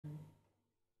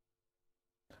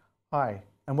Hi,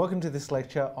 and welcome to this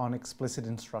lecture on explicit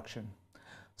instruction.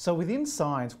 So within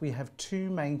science, we have two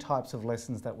main types of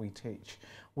lessons that we teach.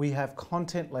 We have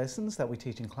content lessons that we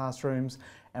teach in classrooms,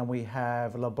 and we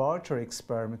have laboratory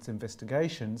experiments,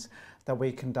 investigations that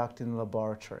we conduct in the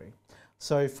laboratory.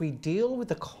 So if we deal with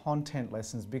the content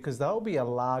lessons, because they'll be a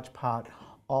large part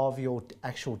of your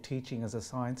actual teaching as a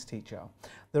science teacher,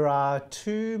 there are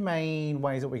two main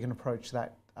ways that we can approach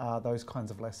that, those kinds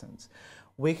of lessons.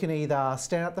 We can either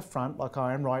stand at the front like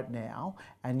I am right now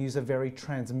and use a very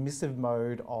transmissive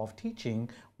mode of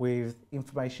teaching with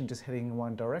information just heading in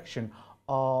one direction,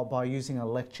 or by using a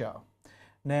lecture.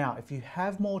 Now, if you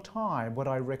have more time, what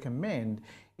I recommend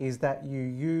is that you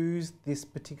use this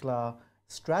particular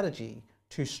strategy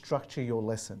to structure your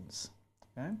lessons.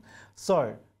 Okay?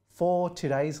 So, for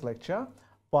today's lecture,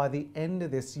 by the end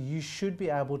of this, you should be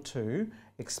able to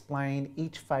explain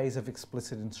each phase of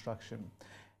explicit instruction.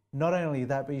 Not only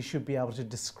that, but you should be able to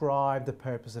describe the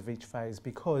purpose of each phase,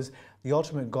 because the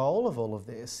ultimate goal of all of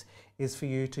this is for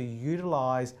you to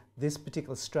utilize this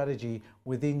particular strategy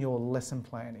within your lesson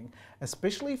planning,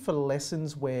 especially for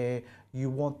lessons where you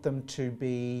want them to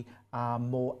be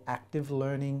more active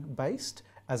learning based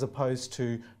as opposed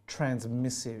to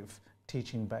transmissive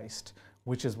teaching based,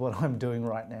 which is what I'm doing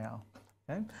right now.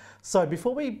 Okay? So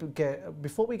before we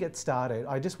get started,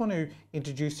 I just want to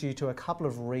introduce you to a couple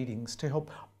of readings to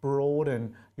help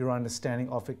broaden your understanding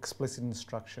of explicit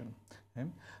instruction. Okay?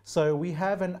 So we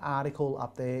have an article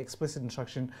up there, Explicit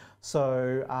Instruction.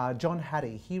 So John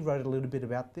Hattie, he wrote a little bit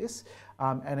about this,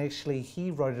 and actually he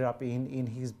wrote it up in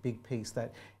his big piece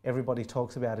that everybody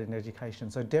talks about in education.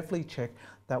 So definitely check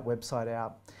that website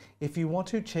out. If you want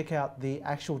to check out the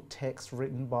actual text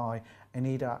written by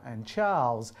Anita and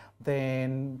Charles,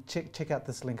 then check out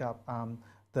this link up,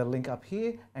 the link up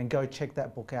here, and go check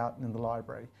that book out in the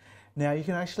library. Now you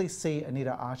can actually see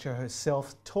Anita Archer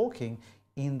herself talking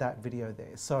in that video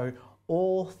there. So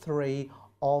all three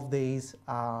of these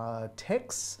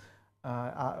texts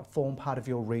form part of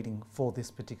your reading for this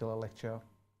particular lecture.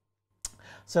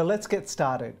 So let's get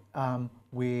started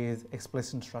with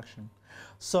explicit instruction.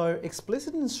 So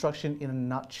explicit instruction in a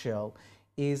nutshell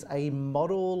is a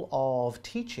model of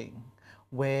teaching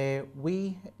where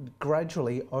we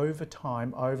gradually over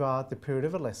time, over the period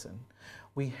of a lesson,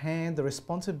 we hand the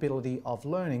responsibility of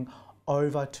learning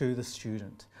over to the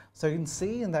student. So you can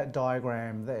see in that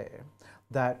diagram there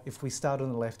that if we start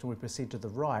on the left and we proceed to the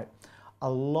right, a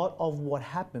lot of what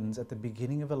happens at the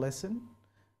beginning of a lesson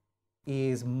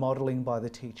is modeling by the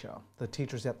teacher. The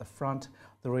teacher is at the front,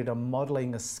 they're either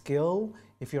modeling a skill,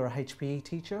 if you're a HPE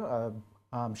teacher,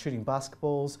 shooting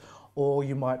basketballs, or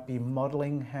you might be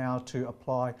modeling how to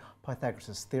apply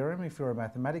Pythagoras' theorem if you're a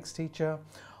mathematics teacher,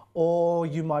 or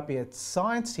you might be a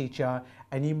science teacher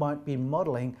and you might be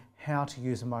modeling how to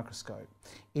use a microscope.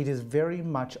 It is very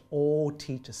much all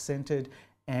teacher-centered,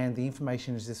 and the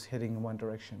information is just heading in one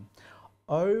direction.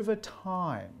 Over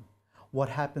time, what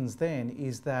happens then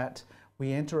is that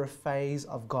we enter a phase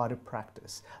of guided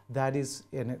practice. That is,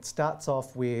 and it starts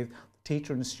off with the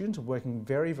teacher and the students working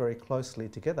very, very closely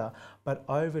together, but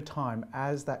over time,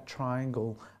 as that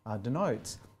triangle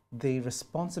denotes, the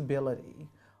responsibility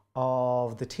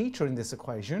of the teacher in this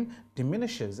equation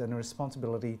diminishes and the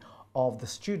responsibility of the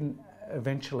student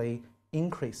eventually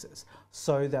increases,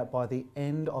 so that by the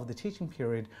end of the teaching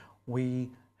period, we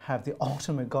have the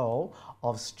ultimate goal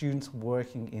of students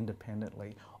working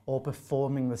independently or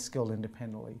performing the skill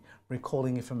independently,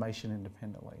 recalling information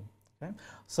independently. Okay?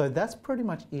 So that's pretty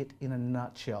much it in a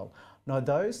nutshell. Now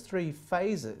those three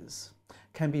phases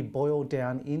can be boiled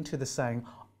down into the saying,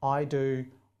 I do,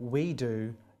 we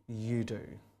do, you do.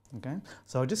 Okay?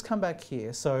 So I'll just come back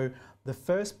here. So the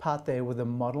first part there with the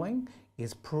modeling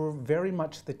is very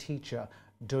much the teacher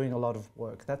doing a lot of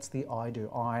work. That's the I do.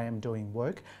 I am doing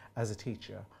work as a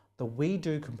teacher. The we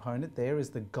do component there is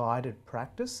the guided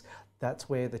practice. That's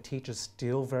where the teacher's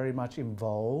still very much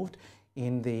involved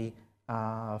in the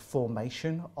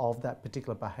formation of that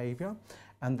particular behavior.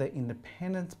 And the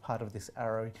independence part of this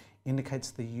arrow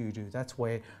indicates the you do. That's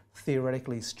where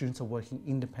theoretically students are working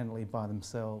independently by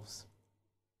themselves.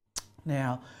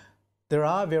 Now, there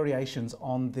are variations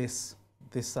on this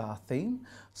theme.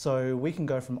 So we can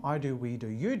go from I do, we do,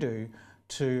 you do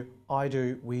to I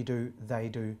do, we do, they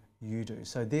do, you do.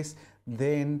 So this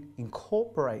then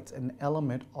incorporates an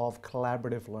element of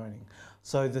collaborative learning.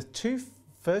 So the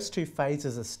first two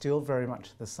phases are still very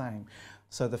much the same.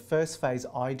 So the first phase,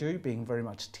 I do, being very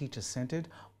much teacher-centered,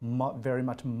 very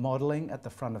much modeling at the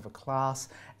front of a class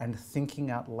and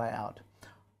thinking out loud.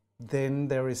 Then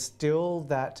there is still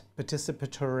that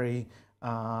participatory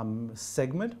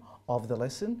segment of the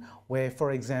lesson, where,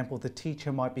 for example, the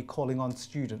teacher might be calling on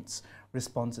students'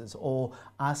 responses or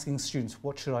asking students,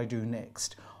 what should I do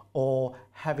next? Or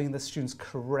having the students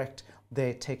correct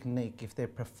their technique if they're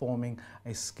performing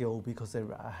a skill because they're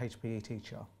a HPE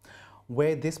teacher.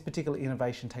 Where this particular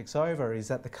innovation takes over is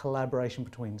that the collaboration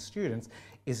between students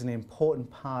is an important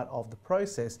part of the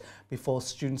process before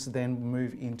students then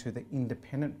move into the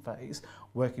independent phase,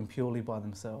 working purely by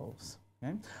themselves.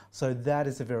 Okay? So that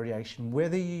is a variation.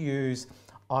 Whether you use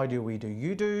I do, we do,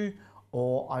 you do,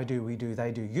 or I do, we do,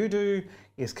 they do, you do,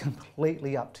 is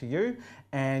completely up to you,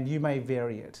 and you may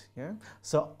vary it. Yeah?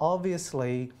 So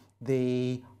obviously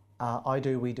the I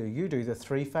do, we do, you do, the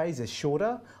 3 phase is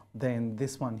shorter than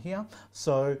this one here.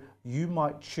 So you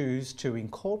might choose to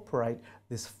incorporate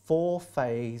this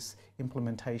 4-phase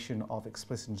implementation of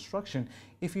explicit instruction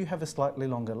if you have a slightly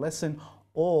longer lesson,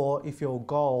 or if your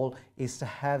goal is to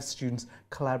have students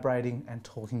collaborating and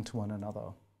talking to one another.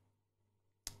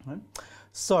 Right?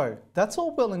 So that's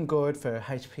all well and good for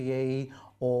HPE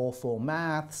or for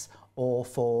maths or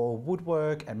for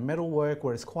woodwork and metalwork,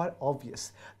 where it's quite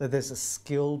obvious that there's a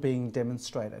skill being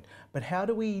demonstrated. But how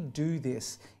do we do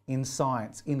this in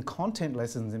science, in content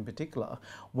lessons in particular,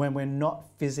 when we're not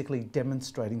physically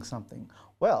demonstrating something?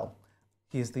 Well,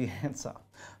 here's the answer.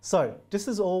 So just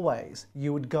as always,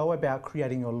 you would go about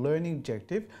creating your learning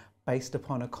objective based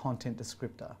upon a content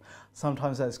descriptor.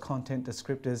 Sometimes those content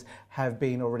descriptors have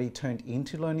been already turned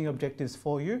into learning objectives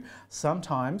for you.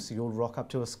 Sometimes you'll rock up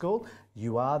to a school,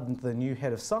 you are the new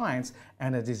head of science,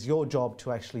 and it is your job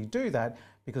to actually do that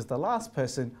because the last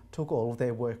person took all of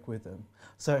their work with them.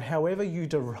 So however you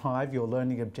derive your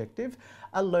learning objective,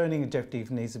 a learning objective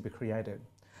needs to be created.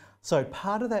 So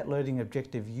part of that learning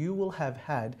objective, you will have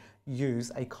had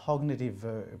use a cognitive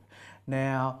verb.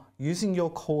 Now, using your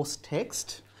course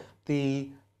text, the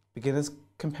beginner's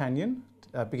companion,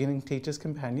 beginning teacher's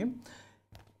companion,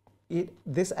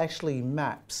 this actually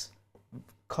maps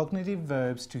cognitive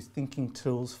verbs to thinking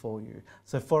tools for you.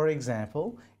 So for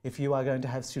example, if you are going to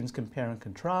have students compare and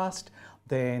contrast,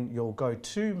 then your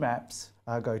go-to maps,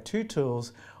 go-to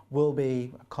tools will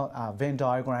be a Venn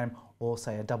diagram or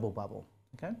say a double bubble.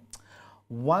 Okay?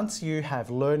 Once you have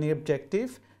learning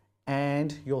objective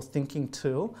and your thinking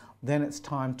tool, then it's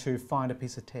time to find a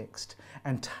piece of text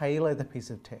and tailor the piece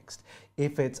of text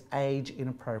if it's age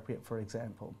inappropriate, for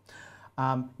example.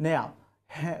 Now,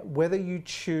 whether you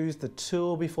choose the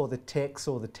tool before the text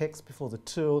or the text before the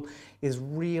tool is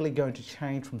really going to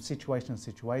change from situation to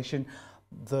situation.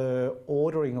 The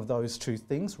ordering of those two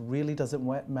things really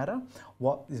doesn't matter.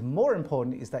 What is more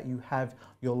important is that you have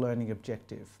your learning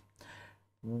objective.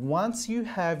 Once you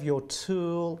have your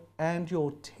tool and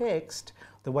your text,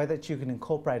 the way that you can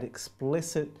incorporate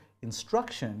explicit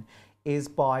instruction is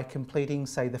by completing,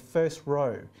 say, the first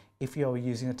row if you're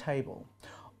using a table.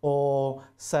 Or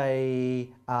say,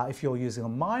 if you're using a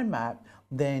mind map,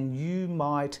 then you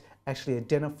might actually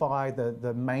identify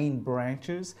the main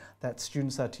branches that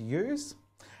students are to use.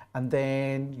 And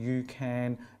then you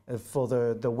can, for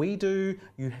the we do,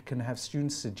 you can have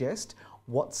students suggest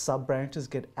what sub-branches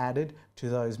get added to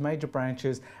those major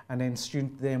branches, and then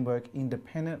students then work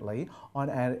independently on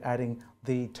adding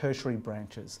the tertiary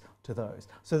branches to those.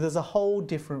 So there's a whole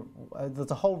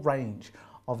range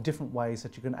of different ways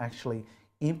that you can actually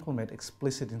implement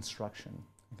explicit instruction.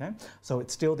 Okay? So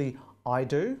it's still the I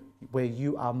do, where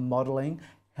you are modeling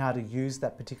how to use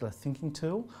that particular thinking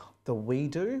tool. The we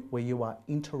do, where you are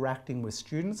interacting with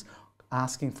students,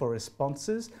 asking for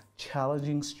responses,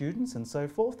 challenging students and so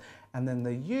forth. And then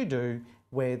the you do,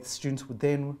 where the students would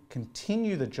then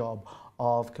continue the job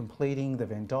of completing the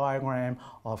Venn diagram,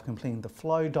 of completing the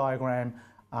flow diagram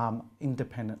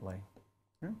independently.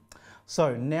 Okay?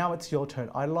 So now it's your turn.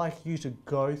 I'd like you to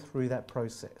go through that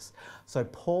process. So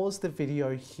pause the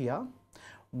video here,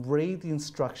 read the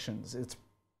instructions. It's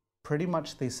pretty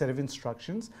much the set of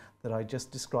instructions that I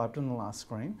just described on the last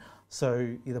screen.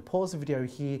 So either pause the video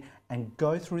here and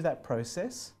go through that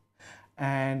process,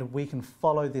 and we can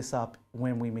follow this up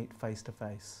when we meet face to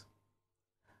face.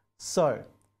 So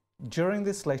during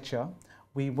this lecture,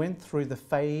 we went through the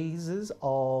phases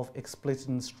of explicit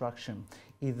instruction,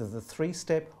 either the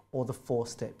 3-step or the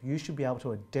 4-step. You should be able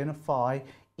to identify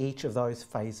each of those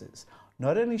phases.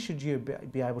 Not only should you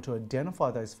be able to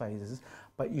identify those phases,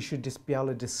 but you should just be able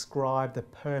to describe the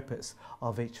purpose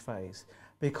of each phase,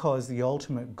 because the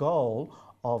ultimate goal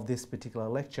of this particular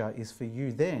lecture is for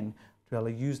you then to be able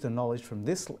to use the knowledge from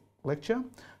this lecture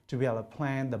to be able to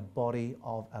plan the body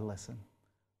of a lesson.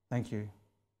 Thank you.